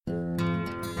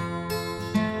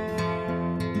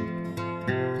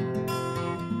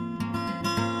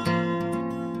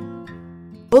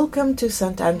Welcome to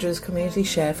St Andrews Community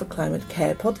Share for Climate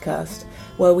Care podcast,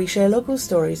 where we share local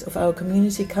stories of our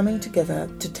community coming together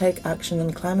to take action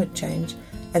on climate change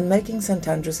and making St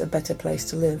Andrews a better place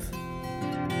to live.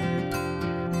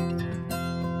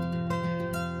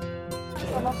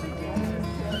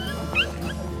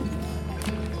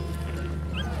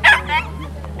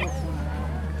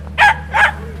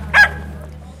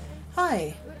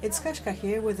 Hi, it's Kashka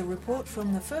here with a report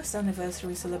from the first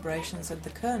anniversary celebrations at the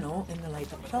Colonel in the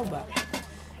late October.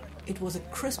 It was a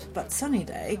crisp but sunny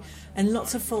day, and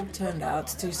lots of folk turned out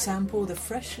to sample the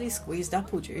freshly squeezed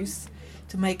apple juice,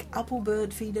 to make apple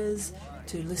bird feeders,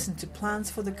 to listen to plans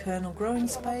for the Colonel growing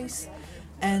space,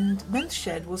 and Men's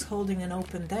Shed was holding an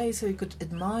open day so you could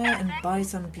admire and buy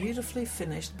some beautifully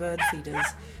finished bird feeders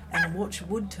and watch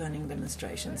wood turning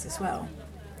demonstrations as well.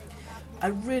 I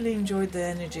really enjoyed the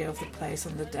energy of the place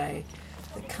on the day,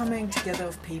 the coming together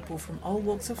of people from all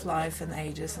walks of life and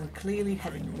ages and clearly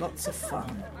having lots of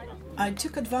fun. I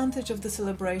took advantage of the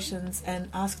celebrations and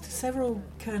asked several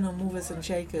Colonel movers and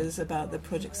shakers about the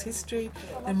project's history,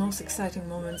 the most exciting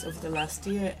moments of the last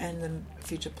year and the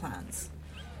future plans.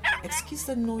 Excuse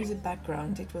the noisy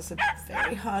background, it was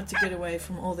very hard to get away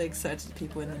from all the excited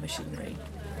people in the machinery.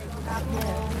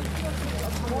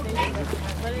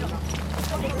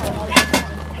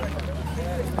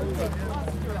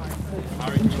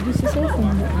 Introduce yourself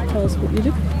and tell us what you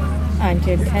do. I'm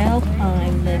Jane Kell.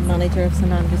 I'm the manager of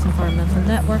St Andrews Environmental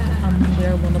Network, and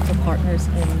we're one of the partners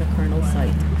in the Colonel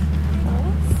site.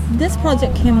 This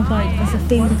project came about as a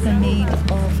feel of the need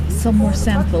of somewhere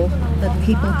central that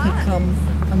people could come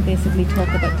and basically talk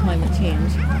about climate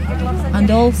change,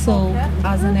 and also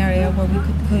as an area where we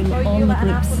could pull all the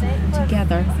groups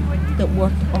together that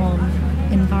worked on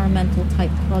environmental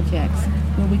type projects,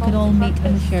 where we could all meet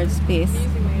in a shared space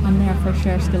and therefore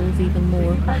share skills even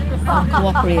more and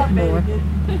cooperate more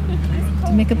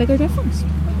to make a bigger difference.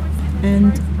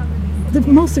 And the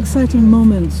most exciting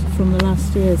moment from the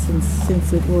last year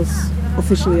since it was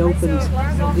officially opened,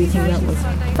 what do you think that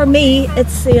was? For me,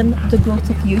 it's seeing the growth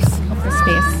of use of the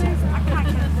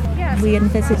space. We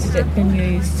envisaged it being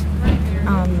used,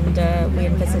 and we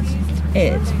envisaged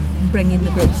it bringing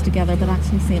the groups together, but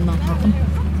actually seeing that happen.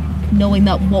 Knowing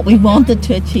that what we wanted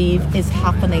to achieve is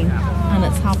happening, and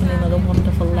it's happening at a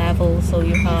wonderful level. So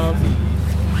you have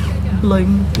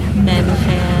Bloom, Men's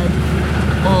Shed,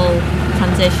 all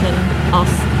transition,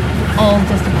 us, all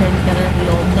just appearing together. We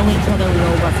all know each other, we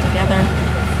all work together,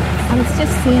 and it's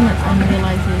just seeing it and the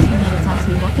realisation that it's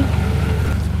actually working.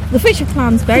 The future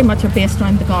plans very much are based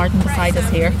around the garden beside us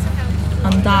here,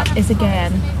 and that is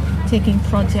again taking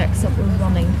projects that we're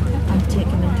running and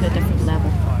taking them to a different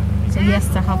level. So yes,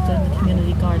 there have been the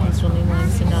community gardens running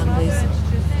around St Andrews.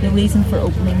 The reason for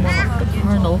opening one at the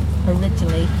Colonel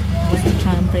originally was to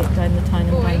try and break down the town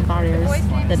and ground barriers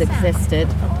that existed,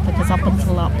 because up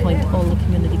until that point all the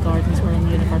community gardens were on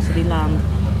university land,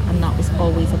 and that was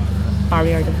always a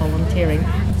barrier to volunteering.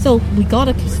 So we got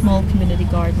a small community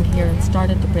garden here and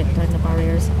started to break down the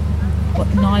barriers. But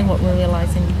now what we're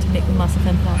realising, to make a massive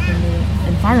impact on the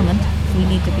environment, we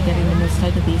need to be getting the most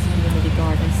out of these community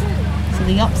gardens. So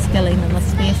the upskilling and the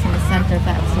space in the centre of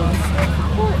excellence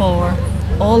for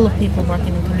all the people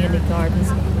working in community gardens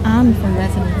and for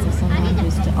residents of St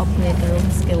Andrews to upgrade their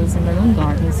own skills in their own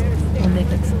gardens will make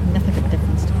a significant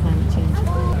difference to climate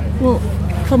change. Well,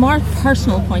 from our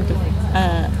personal point of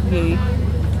view,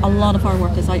 a lot of our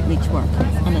work is outreach work,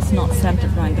 and it's not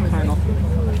centred around the Colonel.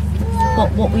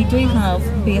 But what we do have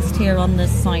based here on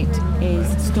this site is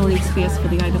storage space for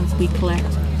the items we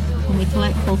collect. And we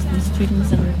collect both from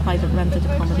students in private rented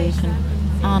accommodation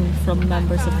and from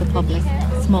members of the public,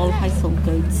 small household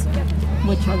goods,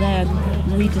 which are then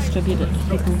redistributed to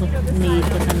people that need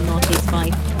within North East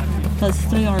Fife. Because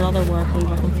through our other work, we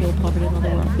work on fuel poverty and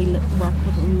other work, we work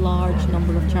with a large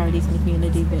number of charities in the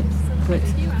community groups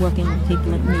working with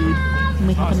people in need, and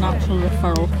we have a natural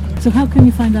referral. So how can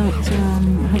you find out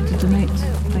how to donate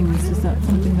things? Is that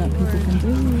something that people can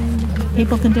do?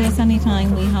 People can do us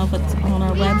anytime. We have it on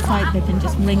our website. They can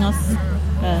just ring us.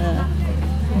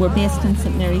 We're based in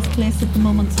St Mary's Place at the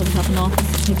moment, so we have an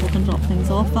office people can drop things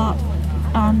off at,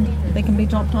 and they can be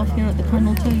dropped off here at the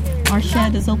Colonel too. Our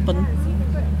shed is open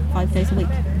 5 days a week,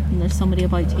 and there's somebody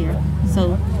about here.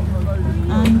 So,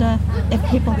 and if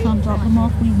people can't drop them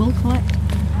off, we will collect.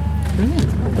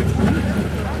 Brilliant.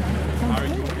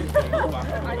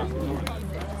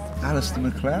 Alistair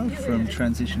McLeod from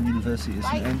Transition University of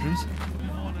St Andrews.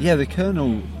 Yeah, the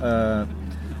Colonel,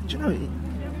 do you know,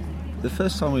 the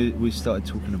first time we started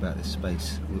talking about this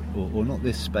space, or not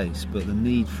this space, but the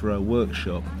need for a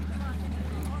workshop,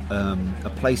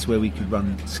 a place where we could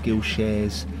run skill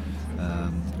shares,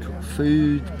 cook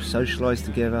food, socialise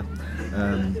together.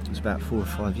 It was about 4 or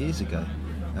 5 years ago,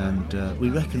 and we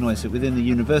recognised that within the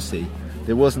university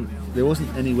there wasn't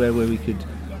anywhere where we could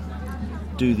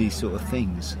do these sort of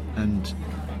things, and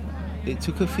it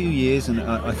took a few years, and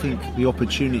I think the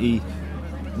opportunity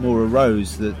more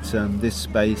arose that this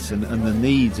space and the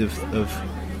needs of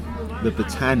the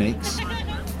botanics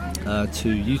to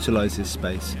utilise this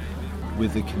space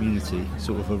with the community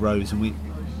sort of arose, and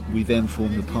we then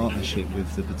formed a partnership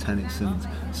with the Botanics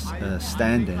and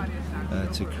Stand End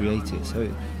to create it. So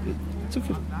it took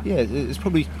it's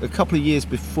probably a couple of years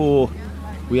before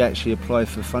we actually applied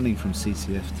for funding from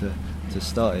CCF to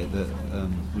start it that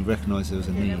we recognised there was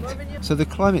a need. So the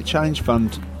Climate Challenge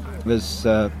Fund has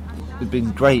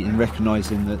been great in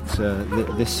recognising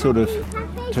that this sort of,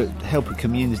 to help a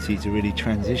community to really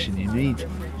transition, you need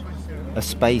a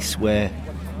space where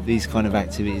these kind of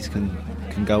activities can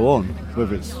go on,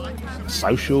 whether it's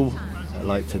social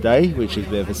like today, which is a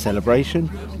bit of a celebration,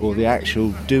 or the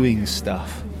actual doing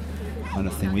stuff kind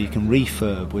of thing, where you can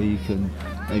refurb, where you can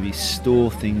maybe store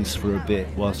things for a bit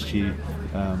whilst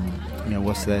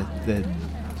whilst they're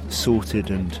sorted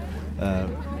and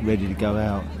ready to go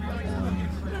out.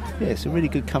 It's a really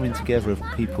good coming together of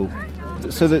people.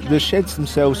 So the sheds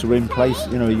themselves are in place,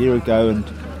 a year ago, and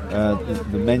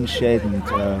the men's shed and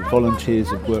volunteers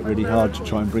have worked really hard to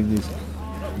try and bring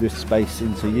this space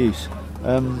into use.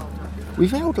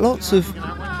 We've held lots of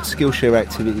Skillshare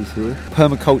activities here.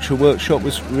 Permaculture workshop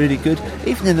was really good.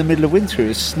 Even in the middle of winter, it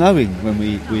was snowing when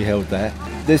we held that.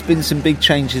 There's been some big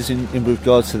changes in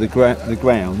regards to the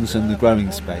grounds and the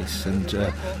growing space, and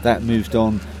that moved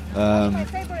on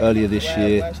earlier this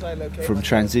year from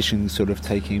Transition sort of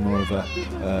taking more of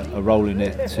a role in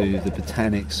it, to the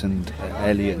Botanics and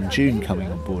Elliot and June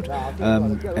coming on board,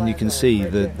 and you can see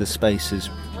the space has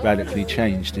radically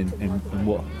changed in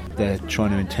what they're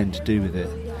trying to intend to do with it,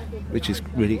 which is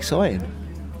really exciting.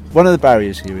 One of the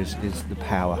barriers here is the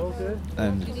power,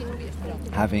 and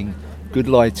having good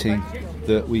lighting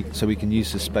so we can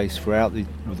use the space throughout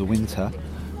the winter,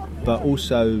 but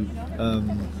also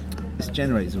this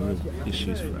generates real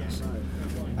issues for us.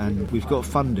 And we've got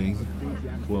funding,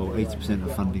 80%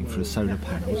 of funding for solar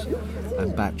panels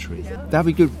and battery. That'd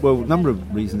be good. Well, a number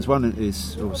of reasons. One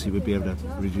is obviously we'll be able to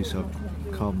reduce our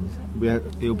carbon.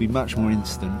 It'll be much more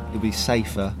instant. It'll be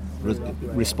safer,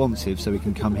 responsive, so we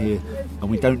can come here and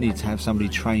we don't need to have somebody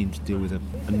trained to deal with an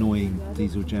annoying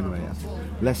diesel generator.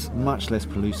 Much less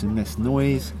pollution, less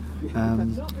noise,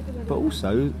 but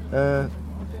also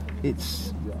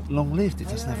it's long-lived. It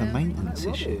doesn't have a maintenance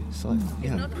issue. It's like,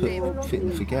 fit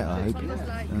and forget, I hope.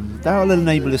 That will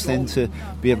enable us then to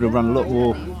be able to run a lot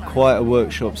more quieter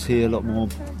workshops here, a lot more,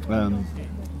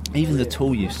 even the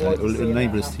tool use. It will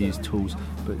enable us to use tools,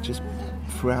 but just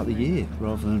throughout the year,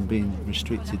 rather than being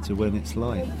restricted to when it's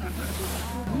light.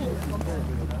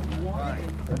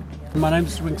 My name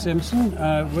is Wink Sampson.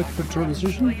 I work for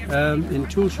Transition in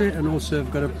Toolshare, and also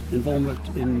I've got an involvement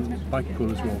in Bike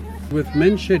Pool as well. With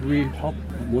Men's Shed, we helped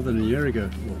more than a year ago,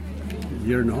 a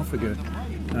year and a half ago.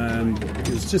 It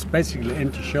was just basically an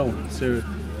empty shell. So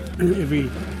every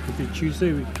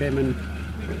Tuesday we came in,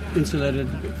 insulated,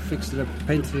 fixed it up,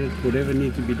 painted it, whatever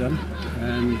needed to be done.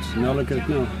 And now look at it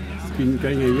now. It's been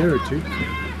going a year or two.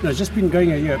 No, it's just been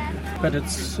going a year, but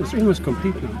it's almost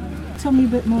complete now. Tell me a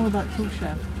bit more about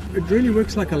Toolshare. It really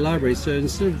works like a library. So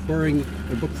instead of borrowing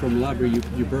a book from a library,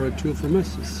 you borrow a tool from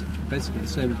us. It's basically the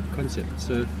same concept.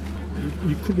 So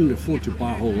you couldn't afford to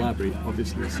buy a whole library,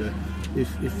 obviously. So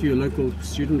if you're a local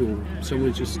student or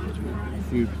someone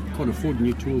if you can't afford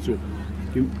new tools, or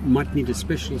you might need a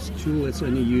specialist tool that's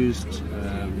only used,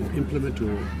 or implement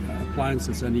or appliance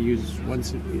that's only used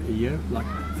once a year, like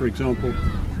for example,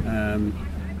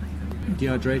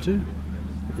 dehydrator.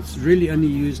 It's really only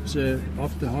used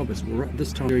after harvest, or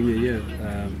this time during the year.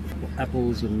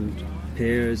 Apples and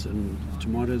pears and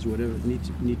tomatoes, whatever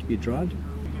need to be dried.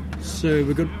 So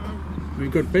we've got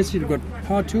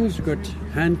power tools, we've got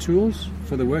hand tools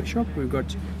for the workshop, we've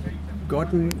got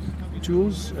garden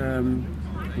tools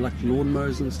like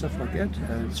lawnmowers and stuff like that,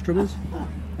 trimmers,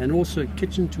 and also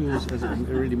kitchen tools, as I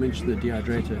already mentioned, the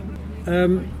dehydrator.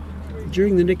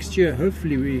 During the next year,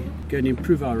 hopefully we're going to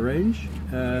improve our range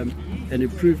and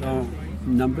improve our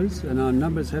numbers, and our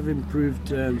numbers have improved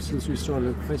since we started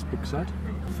a Facebook site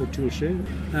for Toolshare.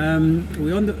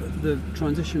 We're on the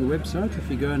Transition website. If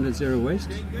you go under Zero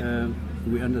Waste,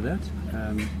 we're under that.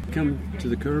 Come to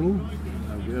the Kernel.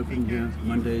 We're open here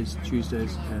Mondays,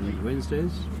 Tuesdays and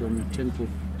Wednesdays from 10 till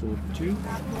 2.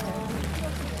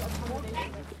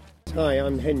 Hi,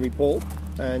 I'm Henry Paul.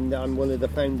 and I'm one of the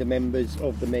founder members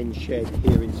of the Men's Shed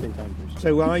here in St Andrews.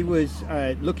 So I was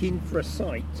looking for a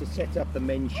site to set up the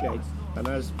Men's Shed, and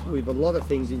as with a lot of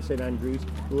things in St Andrews,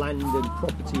 land and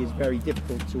property is very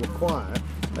difficult to acquire,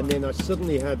 and then I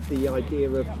suddenly had the idea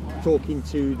of talking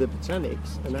to the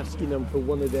Botanics and asking them for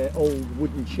one of their old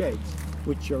wooden sheds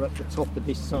which are at the top of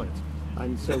this site.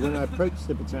 And so when I approached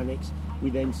the Botanics, we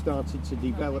then started to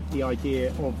develop the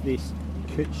idea of this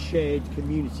shared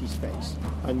community space,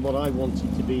 and what I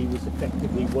wanted to be was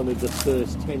effectively one of the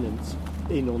first tenants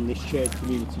in on this shared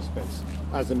community space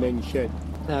as a Men's Shed.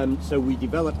 So we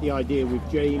developed the idea with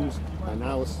James and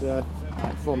Alistair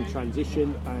from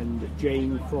Transition and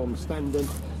Jane from Standon,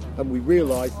 and we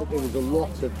realised that there was a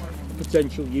lot of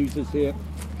potential users here.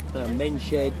 Men's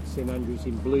Shed, St Andrews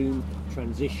in Bloom,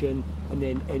 Transition, and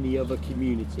then any other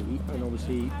community, and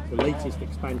obviously the latest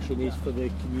expansion is for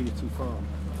the community farm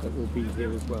that will be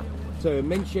here as well. So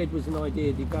Men's Shed was an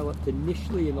idea developed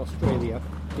initially in Australia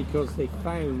because they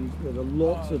found that a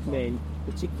lot of men,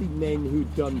 particularly men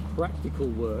who'd done practical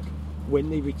work, when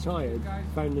they retired,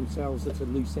 found themselves at a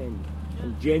loose end,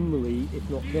 and generally, if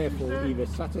not careful, either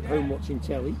sat at home watching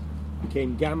telly,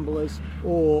 became gamblers,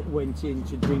 or went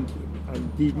into drinking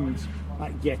and didn't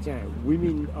get out.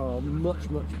 Women are much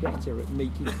better at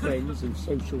making friends and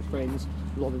social friends.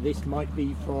 A lot of this might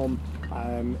be from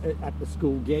at the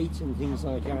school gate and things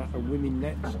like that, and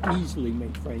women easily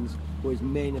make friends, whereas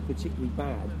men are particularly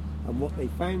bad. And what they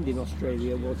found in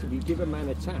Australia was if you give a man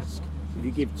a task, if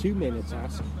you give two men a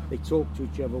task, they talk to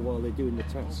each other while they're doing the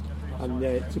task. And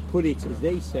to put it as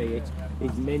they say it,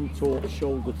 is men talk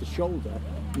shoulder to shoulder,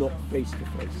 not face to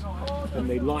face. And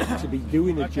they like to be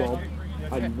doing a job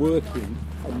and working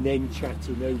and then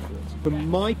chatting over it. From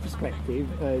my perspective,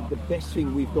 the best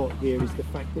thing we've got here is the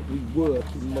fact that we work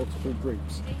in multiple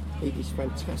groups. It is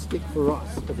fantastic for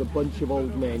us as a bunch of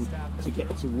old men to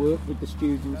get to work with the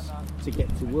students, to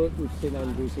get to work with St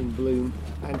Andrews in Bloom,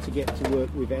 and to get to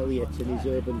work with Elliot and his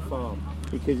urban farm.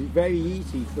 Because it's very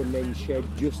easy for Men's Shed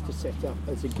just to set up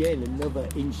as, again, another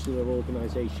insular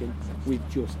organisation with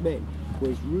just men.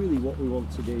 Whereas really what we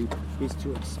want to do is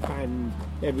to expand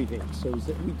everything so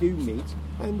that we do meet,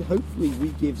 and hopefully we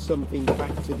give something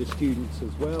back to the students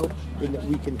as well, in that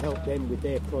we can help them with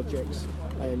their projects,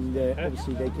 and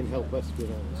obviously they can help us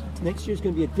with ours. Next year is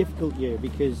going to be a difficult year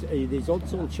because there's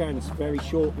odds-on chance very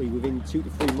shortly, within 2 to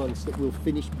 3 months, that we'll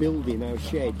finish building our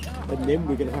shed, and then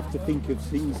we're going to have to think of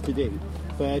things to do.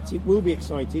 But it will be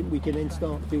exciting. We can then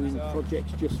start doing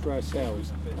projects just for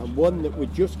ourselves. And one that we're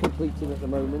just completing at the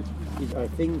moment is a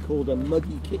thing called a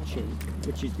muggy kitchen,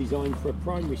 which is designed for a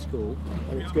primary school,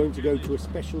 and it's going to go to a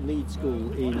special needs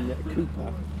school in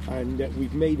Cooper. And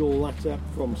we've made all that up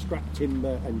from scrap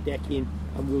timber and decking,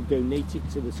 and we'll donate it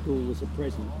to the school as a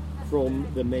present from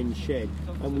the Men's Shed.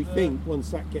 And we think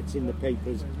once that gets in the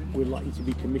papers, we're likely to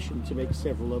be commissioned to make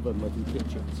several other muddy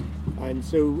kitchens. And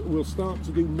so we'll start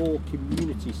to do more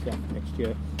community stuff next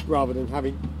year rather than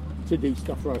having to do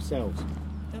stuff for ourselves.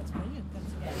 That's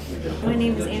brilliant. My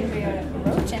name is Andrea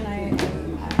Roach, and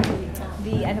I'm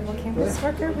the Edible Campus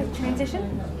worker with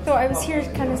Transition. So I was here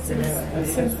kind of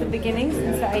since the beginning,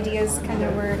 since the ideas kind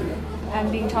of were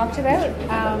being talked about.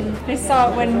 I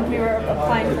saw it when we were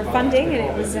applying for funding, and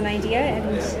it was an idea, and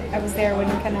I was there when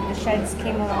kind of the sheds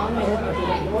came along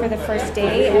for the first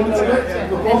day, and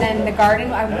then the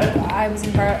garden. I was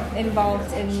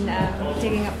involved in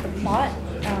digging up the plot,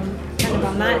 kind of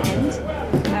on that end.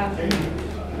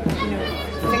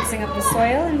 Fixing up the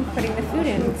soil and putting the food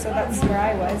in. So that's where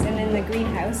I was, and in the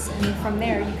greenhouse. And from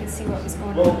there, you could see what was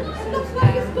going on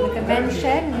with the Men's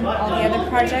Shed and all the other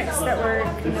projects that were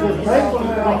involved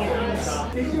in growing it. And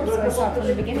so I saw it from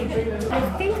the beginning. I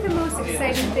think the most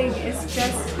exciting thing is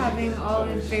just having all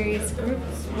the various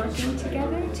groups working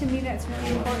together. To me, that's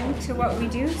really important to what we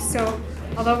do. So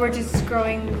although we're just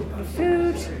growing the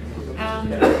food, I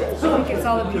think it's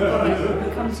all the people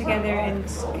that come together and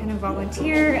kind of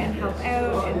volunteer and help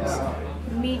out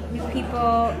and meet new people,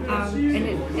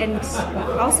 and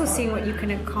also seeing what you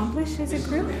can accomplish as a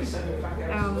group.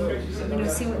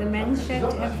 Seeing what the Men's Shed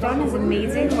have done is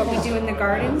amazing. What we do in the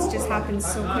gardens just happens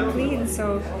so quickly and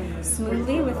so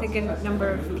smoothly with a good number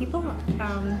of people.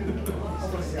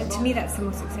 And to me, that's the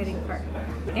most exciting part.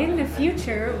 In the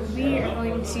future, we are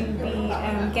going to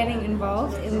be getting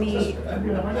involved in the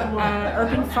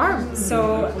urban farm.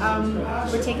 So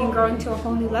we're taking growing to a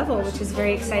whole new level, which is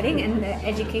very exciting. And the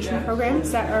education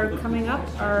programs that are coming up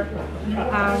are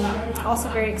also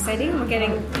very exciting. We're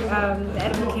getting the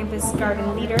Edible Campus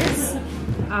garden leaders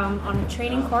on a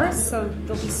training course, so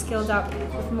they'll be skilled up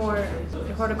with more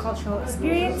horticultural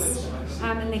experience.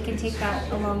 and they can take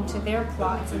that along to their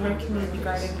plots and their community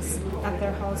gardens at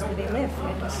their halls where they live,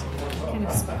 and kind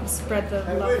of spread the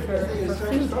love for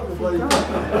food growing.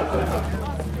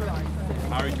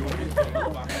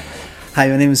 Hi,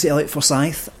 my name is Elliot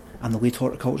Forsyth. I'm the lead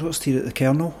horticulturalist here at the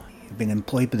Colonel. I've been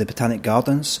employed by the Botanic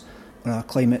Gardens on a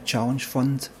Climate Challenge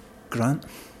Fund grant.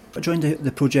 I joined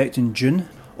the project in June,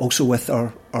 also with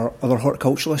our other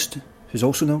horticulturalist, who's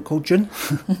also now called June.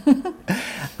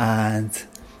 And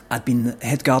I'd been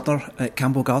head gardener at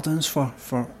Campbell Gardens for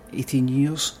 18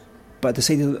 years, but I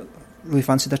decided I really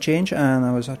fancied a change, and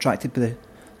I was attracted by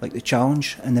the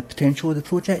challenge and the potential of the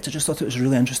project. I just thought it was a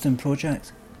really interesting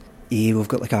project. We've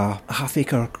got like a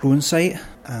half-acre growing site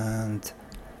and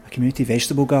a community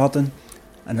vegetable garden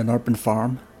and an urban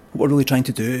farm. What we're really trying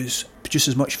to do is produce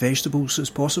as much vegetables as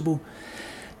possible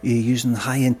using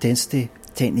high-intensity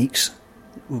techniques.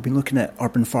 We've been looking at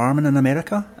urban farming in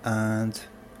America and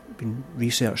been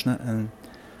researching it, and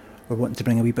we're wanting to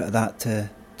bring a wee bit of that to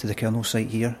the Colonel site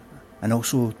here and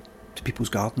also to people's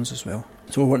gardens as well.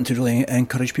 So we're wanting to really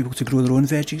encourage people to grow their own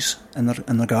veggies in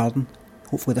their garden.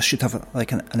 Hopefully this should have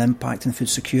an impact in food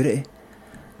security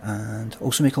and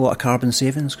also make a lot of carbon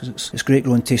savings, because it's great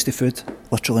growing tasty food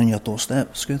literally on your doorstep.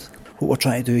 It's good. What we're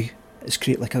trying to do is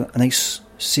create like a nice,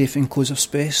 safe, inclusive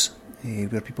space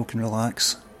where people can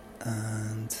relax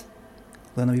and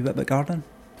learn a wee bit about gardening.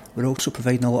 We're also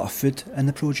providing a lot of food in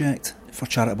the project for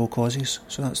charitable causes,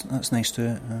 so that's nice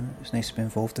too. It's nice to be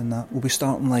involved in that. We'll be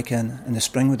starting in the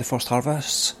spring with the first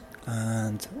harvests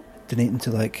and donating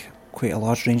to quite a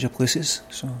large range of places.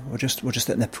 So we're just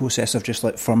in the process of just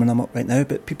firming them up right now,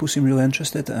 but people seem really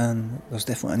interested and there's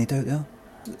definitely a need out there.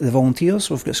 The volunteers,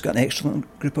 we've got an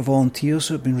excellent group of volunteers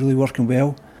who have been really working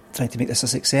well, trying to make this a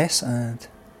success, and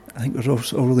I think we're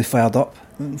all really fired up,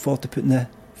 looking forward to putting the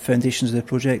foundations of the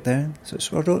project down. So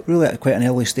we're really at quite an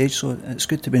early stage, so it's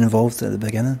good to be involved at the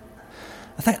beginning.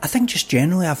 I think just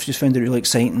generally I've just found it really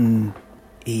exciting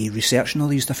researching all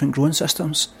these different growing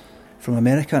systems from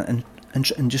America and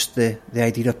just the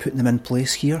idea of putting them in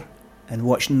place here and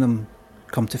watching them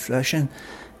come to fruition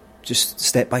just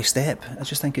step by step. I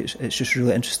just think it's just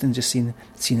really interesting just seeing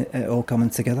it all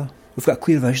coming together. We've got a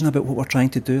clear vision about what we're trying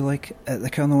to do at the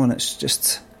Colonel, and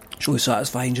it's really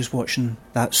satisfying just watching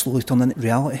that slowly turn into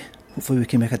reality. Hopefully we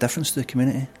can make a difference to the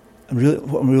community.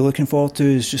 What I'm really looking forward to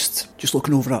is just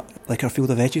looking over at our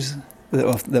field of veggies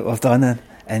that we've done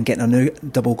and getting a new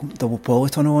double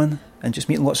polytunnel in and just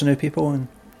meeting lots of new people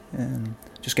and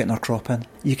just getting our crop in.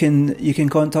 You can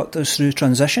contact us through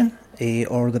Transition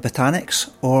or the Botanics,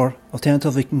 or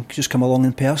alternatively you can just come along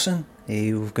in person.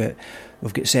 We've got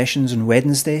sessions on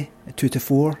Wednesday at 2 to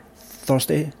 4,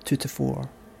 Thursday 2 to 4,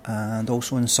 and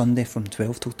also on Sunday from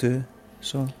 12 till 2.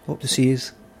 So hope to see you.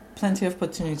 Plenty of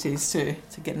opportunities to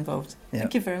get involved. Yeah.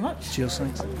 Thank you very much. Cheers,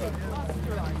 thanks.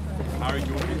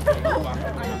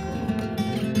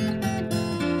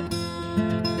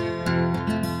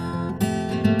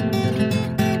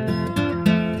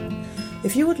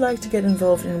 If you would like to get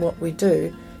involved in what we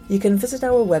do, you can visit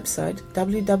our website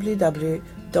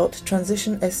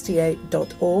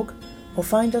www.transitionsta.org or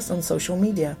find us on social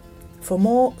media. For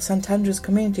more St Andrews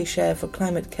Community Share for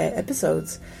Climate Care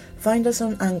episodes, find us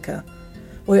on Anchor.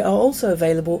 We are also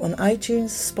available on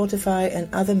iTunes, Spotify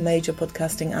and other major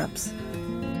podcasting apps.